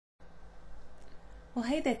Well,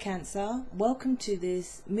 hey there, Cancer. Welcome to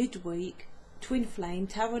this midweek twin flame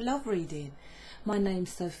tarot love reading. My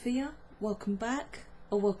name's Sophia. Welcome back,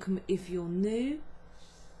 or welcome if you're new.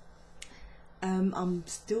 I'm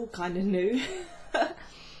still kind of new.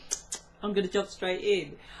 I'm going to jump straight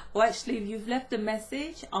in. Well, actually, if you've left a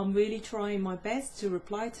message, I'm really trying my best to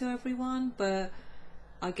reply to everyone, but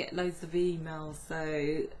I get loads of emails,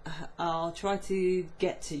 so I'll try to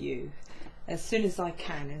get to you as soon as I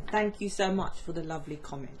can. And thank you so much for the lovely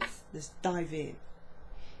comments. Let's dive in.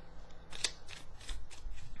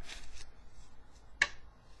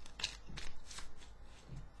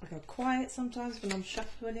 I go quiet sometimes when I'm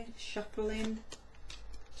shuffling.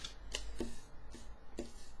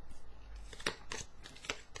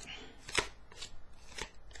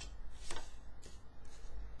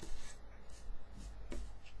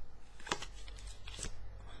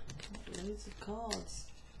 Loads of cards.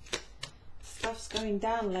 Stuff's going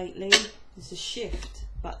down lately. There's a shift,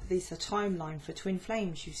 but there's a timeline for twin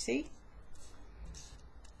flames, you see.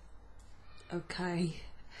 Okay.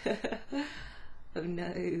 Oh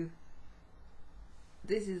no,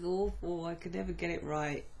 this is awful. I could never get it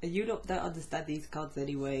right, and you don't understand these cards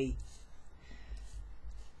anyway,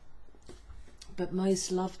 but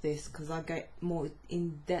most love this because I get more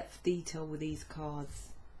in-depth detail with these cards.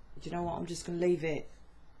 Do you know what, I'm just gonna leave it.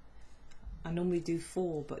 I normally do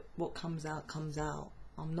 4, but what comes out comes out.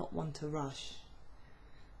 I'm not one to rush.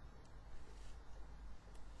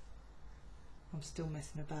 I'm still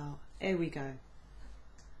messing about. Here we go.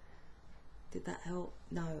 Did that help?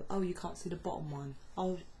 No. Oh, you can't see the bottom one.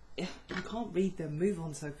 Oh, you can't read them. Move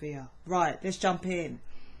on, Sophia. Right, let's jump in.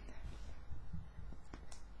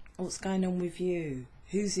 What's going on with you?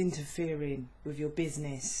 Who's interfering with your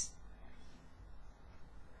business?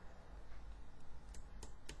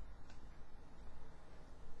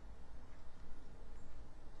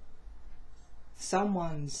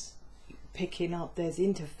 Someone's picking up there's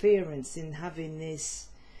interference in having this,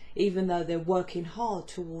 even though they're working hard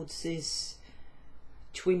towards this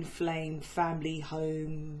twin flame family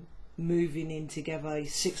home, moving in together,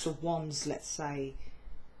 6 of Wands, let's say.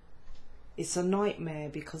 It's a nightmare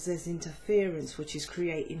because there's interference which is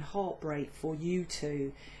creating heartbreak for you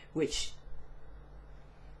two, which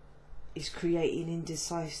is creating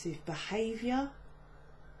indecisive behaviour,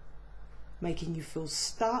 making you feel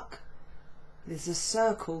stuck. There's a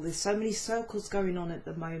circle. There's so many circles going on at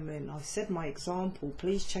the moment. I've said my example.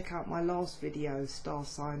 Please check out my last video, star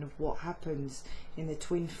sign, of what happens in the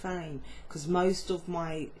twin flame, because most of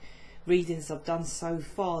my readings I've done so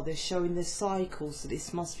far, they're showing the cycles. So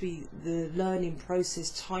this must be the learning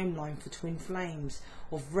process timeline for twin flames,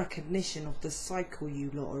 of recognition of the cycle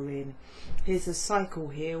you lot are in. Here's a cycle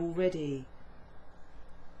here already.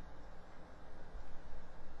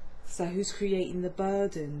 So who's creating the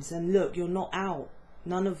burdens? And look, you're not out.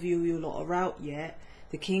 None of you lot are out yet.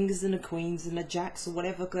 The kings and the queens and the jacks or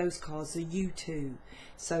whatever those cards are you two.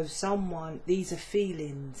 So someone, these are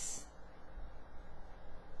feelings.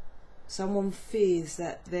 Someone fears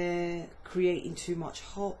that they're creating too much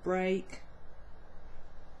heartbreak.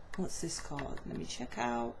 What's this card? Let me check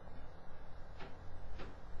out.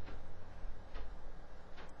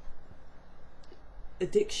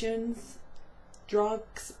 Addictions,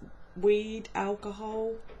 drugs, weed,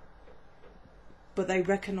 alcohol, but they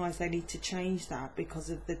recognize they need to change that because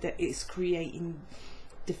of it's creating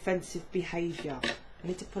defensive behavior. I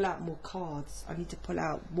need to pull out more cards. I need to pull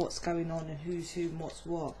out what's going on and who's who and what's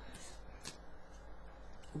what.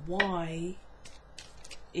 Why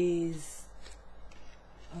is,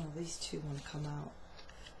 oh, these two want to come out.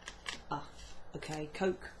 Ah, okay,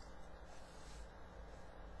 Coke.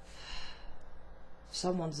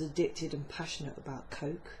 Someone's addicted and passionate about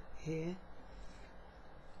Coke here.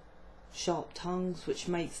 Sharp tongues, which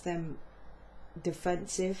makes them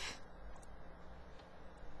defensive.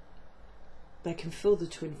 They can feel the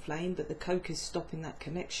twin flame, but the Coke is stopping that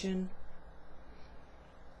connection.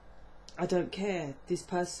 I don't care. This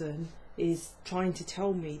person is trying to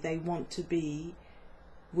tell me they want to be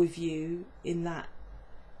with you in that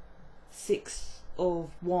 6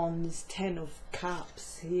 of Wands, 10 of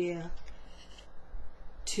Cups here.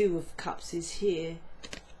 2 of Cups is here,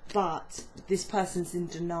 but this person's in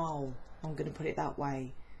denial. I'm going to put it that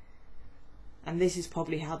way. And this is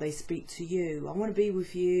probably how they speak to you. I want to be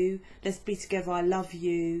with you. Let's be together. I love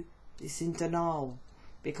you. It's in denial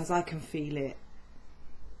because I can feel it.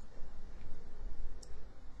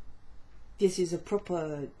 This is a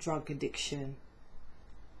proper drug addiction.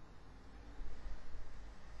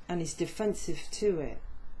 And it's defensive to it.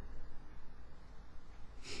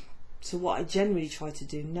 So what I generally try to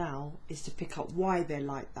do now is to pick up why they're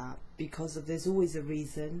like that, because there's always a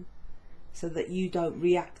reason. so that you don't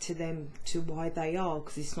react to them to why they are,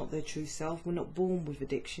 because it's not their true self. We're not born with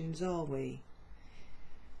addictions, are we?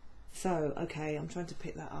 So, okay, I'm trying to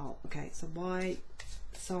pick that up. Okay, so why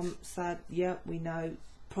some sad, yeah, we know,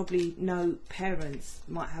 probably no parents,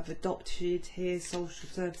 might have adopted here, social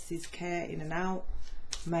services, care, in and out,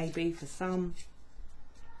 maybe for some.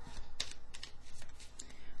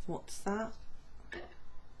 What's that?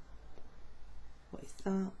 What is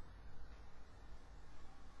that?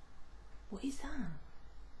 What is that?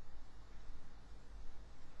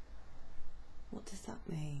 What does that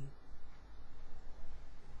mean?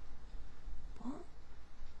 What?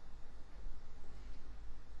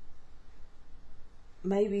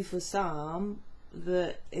 Maybe for some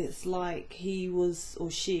that it's like he was, or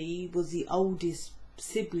she was, the oldest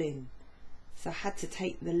sibling, so had to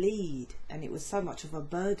take the lead, and it was so much of a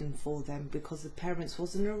burden for them because the parents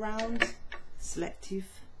wasn't around. Selective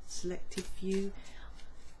view.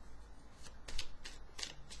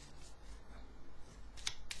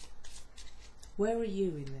 Where are you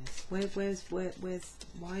in this? Where's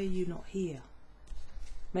why are you not here?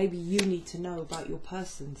 Maybe you need to know about your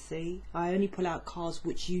person. See, I only pull out cards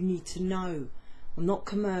which you need to know. I'm not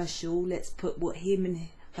commercial. Let's put what him and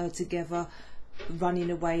her together, running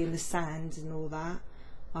away in the sand and all that.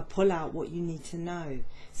 I pull out what you need to know.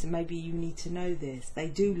 So maybe you need to know this. They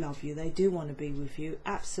do love you. They do want to be with you.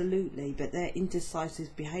 Absolutely. But their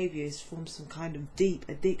indecisive behaviour is from some kind of deep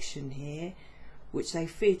addiction here, which they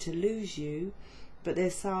fear to lose you. But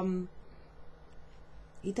there's some,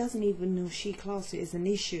 he doesn't even know, she class it as an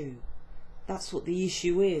issue. That's what the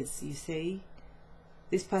issue is, you see.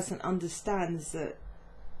 This person understands that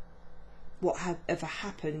what had ever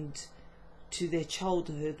happened to their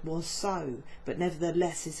childhood was so, but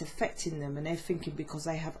nevertheless it's affecting them, and they're thinking because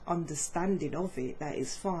they have understanding of it that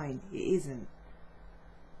it's fine. It isn't.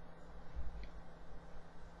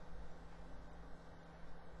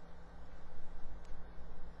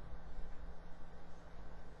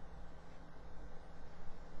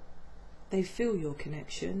 They feel your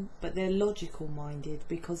connection, but they're logical minded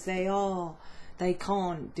because they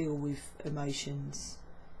can't deal with emotions.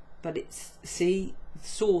 But it's, see,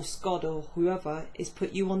 source, God or whoever, is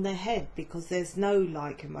put you on their head because there's no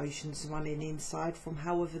like emotions running inside from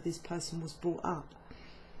however this person was brought up.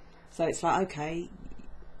 So it's like, okay,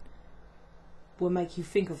 we'll make you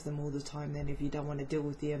think of them all the time then if you don't want to deal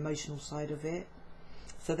with the emotional side of it.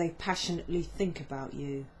 So they passionately think about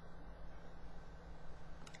you.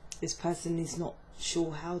 This person is not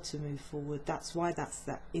sure how to move forward. That's why that's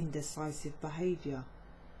that indecisive behaviour.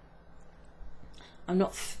 I'm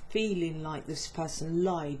not feeling like this person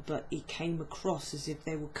lied, but it came across as if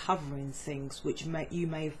they were covering things which you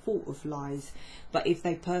may have thought of lies. But if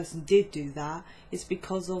the person did do that, it's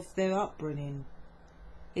because of their upbringing.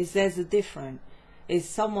 There's a difference. Is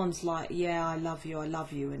someone's like, yeah, I love you,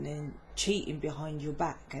 and then cheating behind your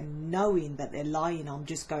back and knowing that they're lying. I'm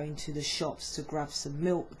just going to the shops to grab some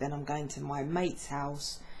milk, then I'm going to my mate's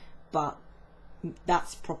house. But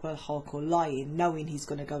that's proper hardcore lying, knowing he's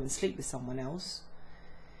going to go and sleep with someone else.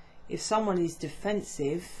 If someone is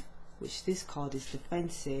defensive, which this card is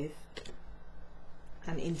defensive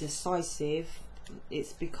and indecisive,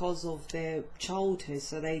 it's because of their childhood,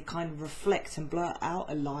 so they kind of reflect and blurt out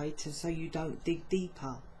a lie so you don't dig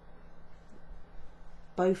deeper.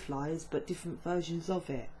 Both lies, but different versions of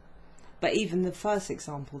it. But even the first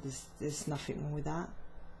example, there's nothing wrong with that.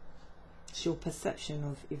 It's your perception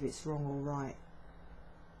of if it's wrong or right.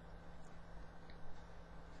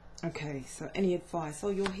 Okay, so any advice? Oh,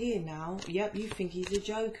 you're here now. Yep, you think he's a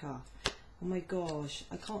joker. Oh my gosh,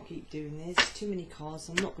 I can't keep doing this. Too many cards.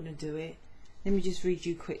 I'm not going to do it. Let me just read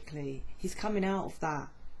you quickly. He's coming out of that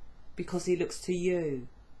because he looks to you.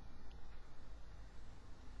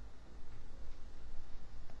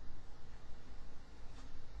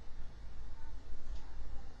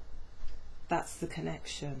 That's the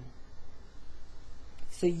connection.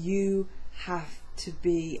 So you have to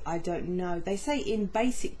be, I don't know, they say in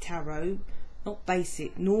basic tarot, not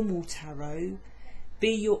basic, normal tarot, be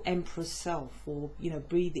your emperor self, or, you know,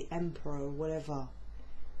 be the emperor or whatever.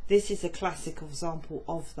 This is a classic example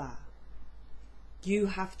of that. You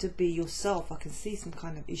have to be yourself. I can see some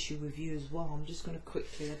kind of issue with you as well. I'm just going to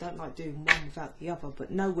quickly, I don't like doing one without the other,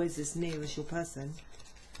 but nowhere's as near as your person.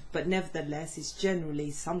 But nevertheless, it's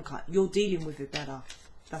generally some kind, you're dealing with it better.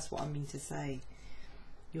 That's what I mean to say.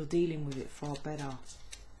 You're dealing with it far better.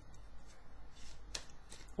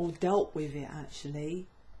 Or dealt with it, actually.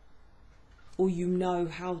 Or you know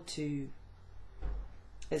how to.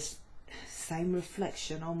 It's same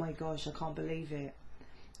reflection. Oh my gosh, I can't believe it.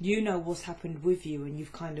 You know what's happened with you, and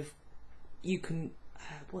you've kind of, you can,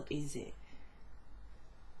 what is it?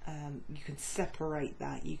 can separate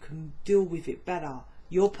that, you can deal with it better.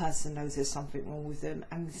 Your person knows there's something wrong with them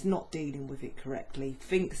and is not dealing with it correctly,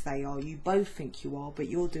 thinks they are, you both think you are, but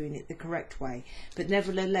you're doing it the correct way. But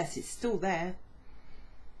nevertheless, it's still there.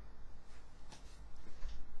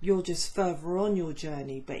 You're just further on your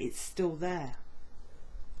journey, but it's still there.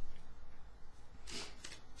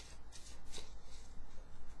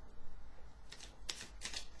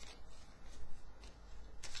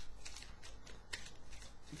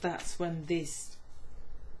 That's when this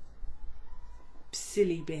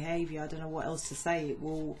silly behaviour, I don't know what else to say, it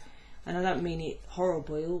will, and I don't mean it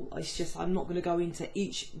horrible, it's just I'm not going to go into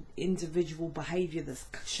each individual behaviour that's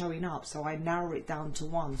showing up, so I narrow it down to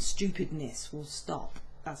one. Stupidness will stop.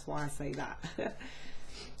 That's why I say that.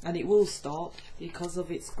 And it will stop because of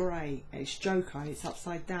its grey, it's Joker, and it's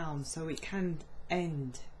upside down, so it can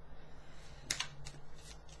end.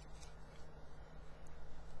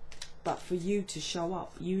 But for you to show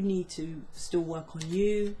up, you need to still work on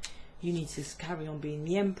you. You need to carry on being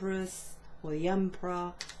the Empress or the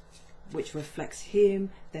Emperor, which reflects him.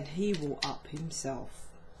 Then he will up himself.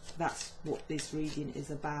 That's what this reading is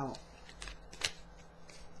about.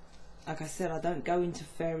 Like I said, I don't go into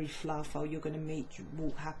fairy fluff. Oh, you're going to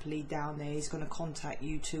walk happily down there. He's going to contact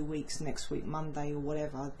you 2 weeks, next week, Monday or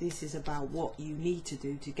whatever. This is about what you need to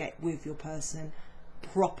do to get with your person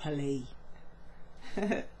properly.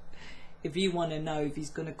 If you want to know if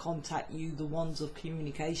he's going to contact you, the wands of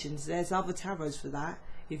communications, there's other tarots for that.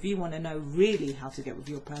 If you want to know really how to get with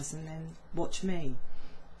your person, then watch me.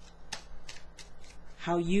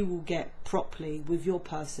 How you will get properly with your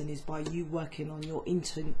person is by you working on your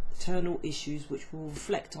internal issues, which will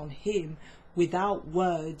reflect on him without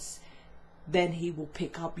words. Then he will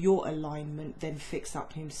pick up your alignment, then fix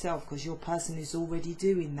up himself, because your person is already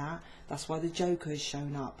doing that. That's why the Joker has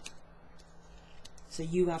shown up. So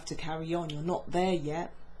you have to carry on. You're not there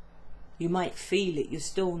yet. You might feel it. You're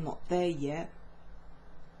still not there yet.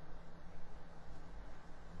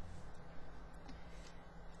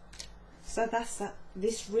 So that's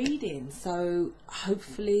this reading. So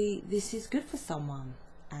hopefully this is good for someone.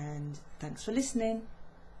 And thanks for listening.